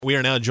We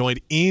are now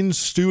joined in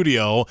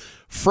studio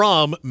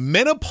from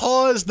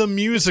Menopause The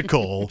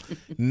Musical,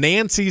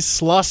 Nancy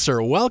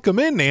Slusser. Welcome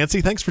in, Nancy.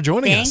 Thanks for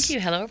joining us. Thank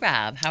you. Hello,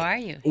 Rob. How are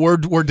you? We're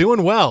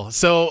doing well.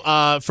 So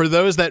for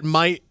those that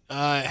might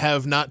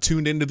have not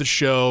tuned into the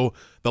show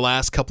the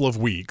last couple of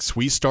weeks,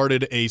 we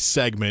started a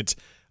segment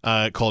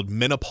called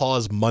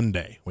Menopause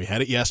Monday. We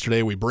had it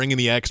yesterday. We bring in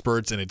the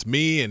experts, and it's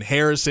me and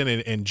Harrison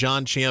and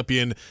John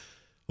Champion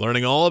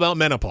learning all about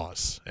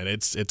menopause, and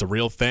it's a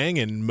real thing,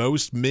 and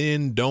most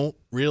men don't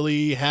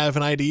really have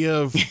an idea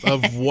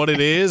of what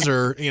it is,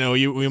 or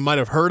we might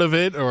have heard of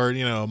it, or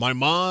my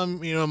mom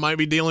might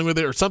be dealing with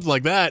it or something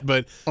like that,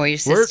 but or your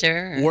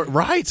sister, we're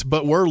right,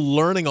 but we're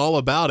learning all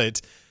about it.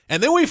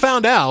 And then we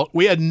found out,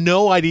 we had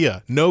no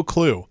idea, no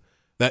clue,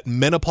 that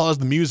Menopause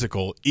the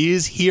Musical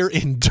is here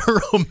in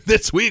Durham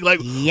this week.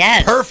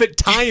 Yes. Perfect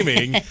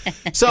timing.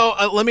 So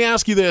let me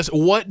ask you this: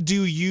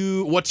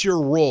 what's your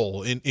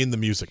role in the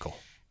musical?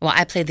 Well,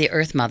 I played the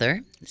Earth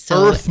Mother.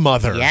 Earth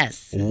Mother?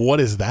 Yes. What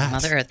is that?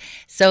 Mother Earth.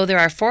 So there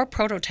are 4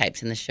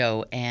 prototypes in the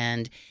show,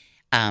 and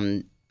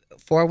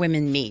 4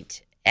 women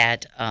meet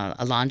at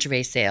a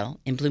lingerie sale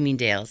in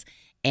Bloomingdale's.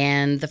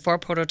 And the 4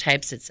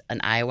 prototypes, it's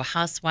an Iowa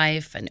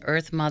housewife, an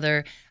Earth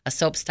Mother, a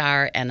soap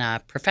star, and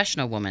a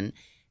professional woman.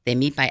 They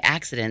meet by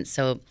accident.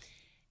 So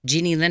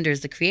Jeannie Linders,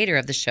 the creator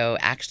of the show,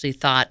 actually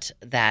thought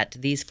that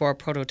these 4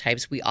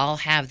 prototypes, we all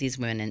have these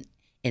women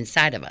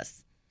inside of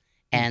us.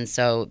 And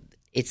so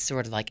it's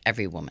sort of like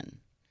every woman.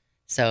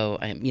 So,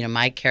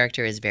 my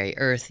character is very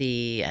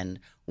earthy and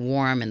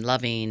warm and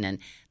loving, and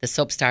the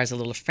soap star is a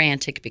little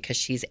frantic because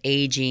she's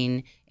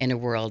aging in a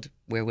world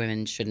where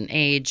women shouldn't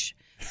age.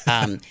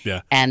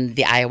 Yeah. And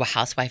the Iowa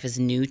housewife is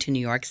new to New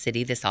York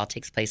City. This all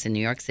takes place in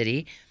New York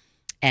City.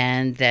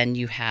 And then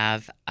you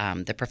have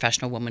the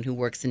professional woman who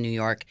works in New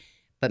York,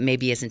 but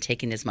maybe isn't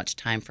taking as much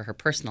time for her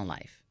personal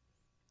life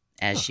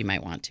as she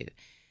might want to.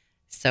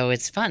 So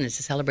it's fun. It's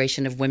a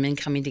celebration of women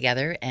coming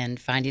together and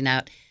finding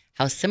out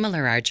how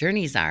similar our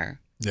journeys are.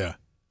 Yeah.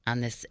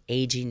 On this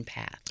aging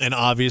path. And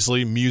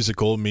obviously,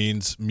 musical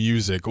means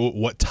music.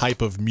 What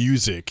type of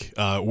music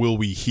will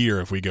we hear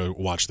if we go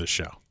watch this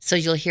show? So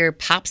you'll hear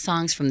pop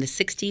songs from the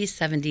 60s,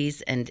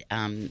 70s,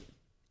 and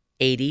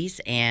 80s.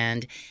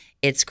 And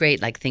it's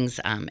great, like things,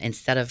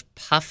 instead of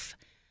Puff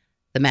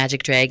the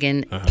Magic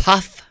Dragon,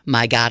 Puff,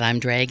 my God, I'm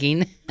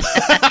dragging.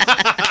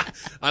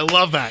 I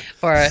love that.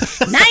 Or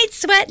night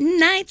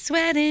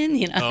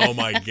sweating, Oh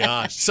my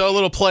gosh! So a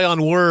little play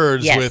on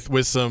words, yes,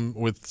 with some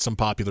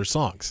popular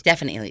songs.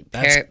 Definitely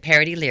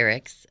parody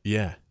lyrics.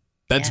 Yeah,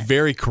 that's yes,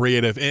 very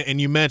creative. And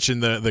you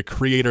mentioned the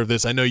creator of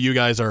this. I know you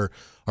guys are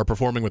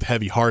performing with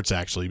heavy hearts,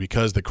 actually,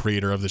 because the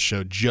creator of the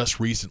show just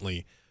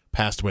recently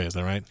passed away. Is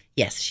that right?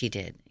 Yes, she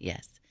did.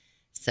 Yes.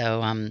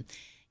 So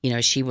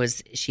she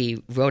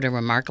wrote a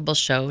remarkable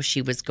show.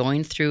 She was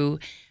going through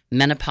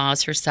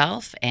menopause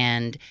herself,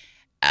 and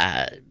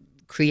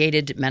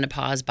created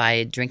menopause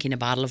by drinking a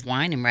bottle of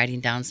wine and writing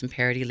down some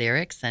parody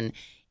lyrics, and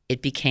it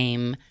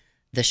became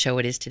the show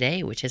it is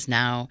today, which is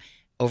now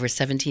over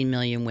 17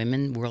 million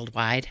women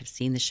worldwide have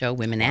seen the show,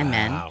 women and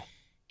men,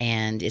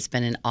 and it's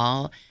been in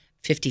all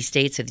 50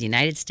 states of the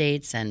United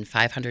States and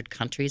 500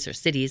 countries or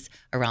cities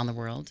around the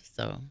world.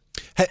 So,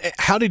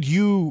 how did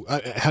you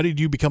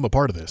become a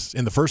part of this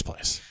in the first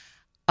place?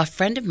 A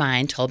friend of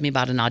mine told me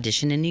about an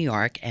audition in New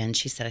York, and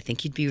she said, I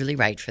think you'd be really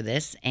right for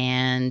this.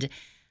 And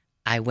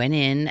I went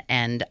in,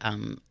 and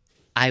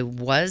I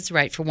was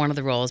right for one of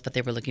the roles, but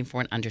they were looking for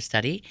an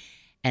understudy.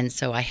 And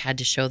so I had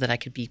to show that I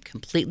could be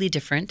completely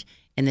different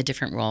in the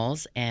different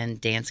roles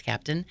and dance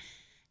captain.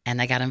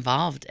 And I got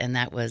involved, and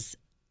that was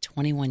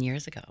 21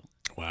 years ago.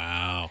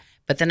 Wow.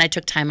 But then I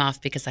took time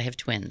off because I have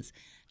twins.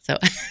 So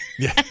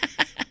yeah.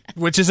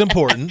 Which is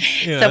important.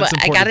 So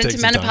I got into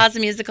Menopause the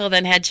Musical,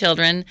 then had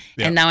children,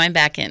 and now I'm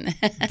back in.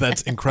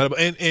 That's incredible.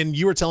 And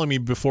you were telling me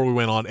before we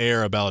went on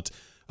air about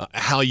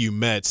how you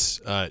met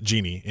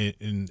Jeannie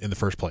in the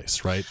first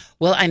place, right?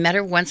 Well, I met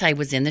her once I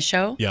was in the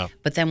show. Yeah.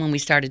 But then when we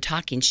started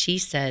talking, she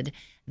said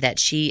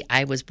that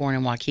I was born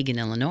in Waukegan,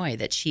 Illinois,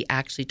 that she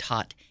actually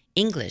taught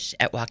English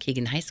at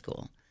Waukegan High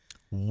School.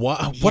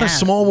 What a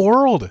small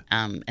world.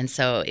 And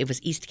so it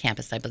was East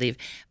Campus, I believe.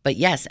 But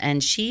yes,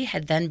 and she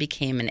had then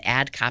became an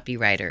ad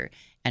copywriter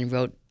and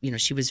wrote,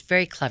 she was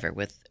very clever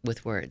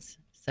with words.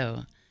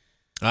 So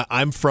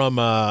I'm from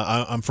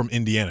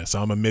Indiana,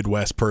 so I'm a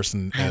Midwest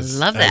person as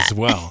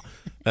well.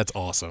 That's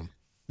awesome.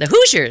 The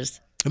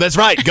Hoosiers. That's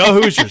right. Go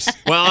Hoosiers.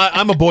 Well,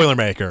 I'm a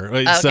Boilermaker.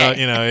 Okay. So,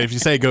 if you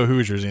say go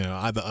Hoosiers,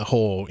 the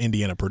whole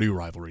Indiana-Purdue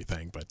rivalry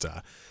thing. But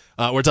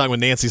we're talking with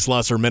Nancy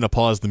Slusser,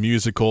 Menopause the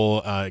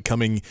Musical,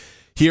 coming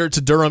here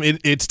to Durham.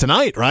 It's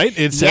tonight, right?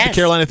 It's at the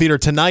Carolina Theater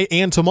tonight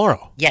and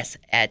tomorrow. Yes,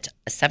 at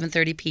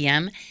 7:30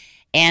 p.m.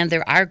 And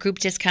there are group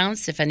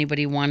discounts. If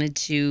anybody wanted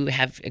to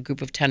have a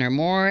group of 10 or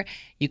more,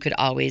 you could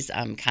always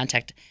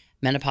contact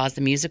Menopause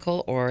the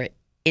Musical or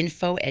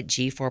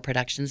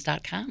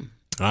info@g4productions.com.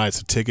 All right,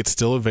 so tickets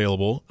still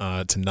available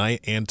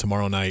tonight and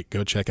tomorrow night.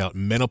 Go check out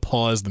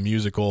Menopause the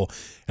Musical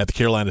at the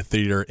Carolina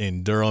Theater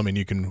in Durham, and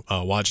you can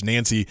watch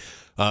Nancy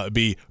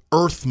be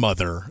Earth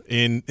Mother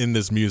in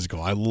this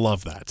musical. I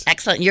love that.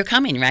 Excellent. You're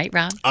coming, right,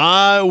 Rob?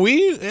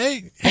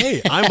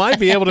 Hey, I might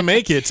be able to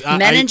make it.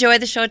 Men enjoy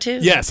the show too.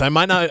 Yes, I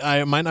might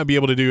not be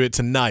able to do it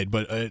tonight,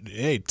 but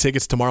hey,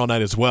 tickets tomorrow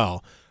night as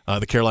well.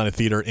 The Carolina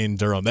Theater in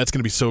Durham. That's going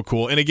to be so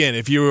cool. And again,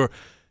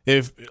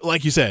 if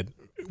like you said,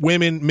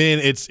 women, men,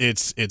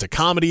 it's a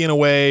comedy in a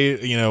way,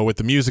 with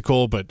the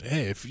musical. But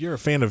hey, if you're a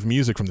fan of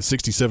music from the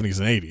 60s, 70s,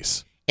 and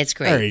 80s, it's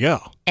great. There you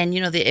go. And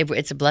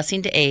it's a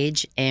blessing to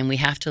age, and we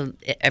have to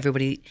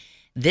everybody.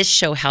 This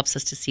show helps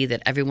us to see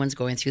that everyone's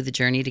going through the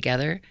journey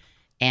together,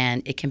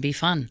 and it can be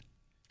fun.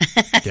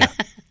 Yeah,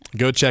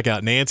 go check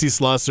out Nancy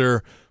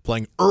Slusser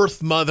playing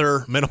Earth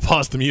Mother,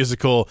 Menopause the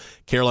Musical,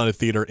 Carolina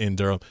Theater in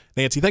Durham.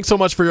 Nancy, thanks so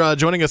much for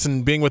joining us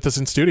and being with us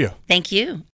in studio. Thank you.